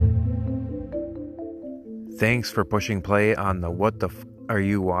Thanks for pushing play on the What the Are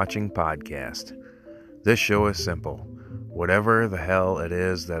You Watching podcast. This show is simple. Whatever the hell it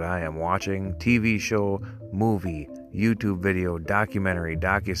is that I am watching, TV show, movie, YouTube video, documentary,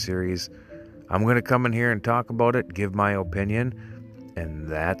 docuseries, I'm going to come in here and talk about it, give my opinion, and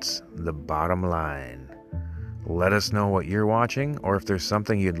that's the bottom line. Let us know what you're watching, or if there's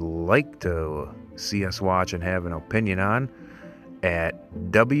something you'd like to see us watch and have an opinion on, at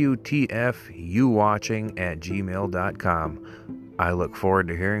WTFUwatching@gmail.com. I look forward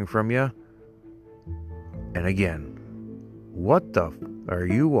to hearing from you. And again, what the are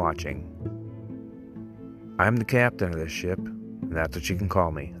you watching? I'm the captain of this ship, and that's what you can call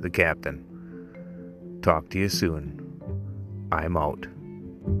me, the captain. Talk to you soon. I'm out.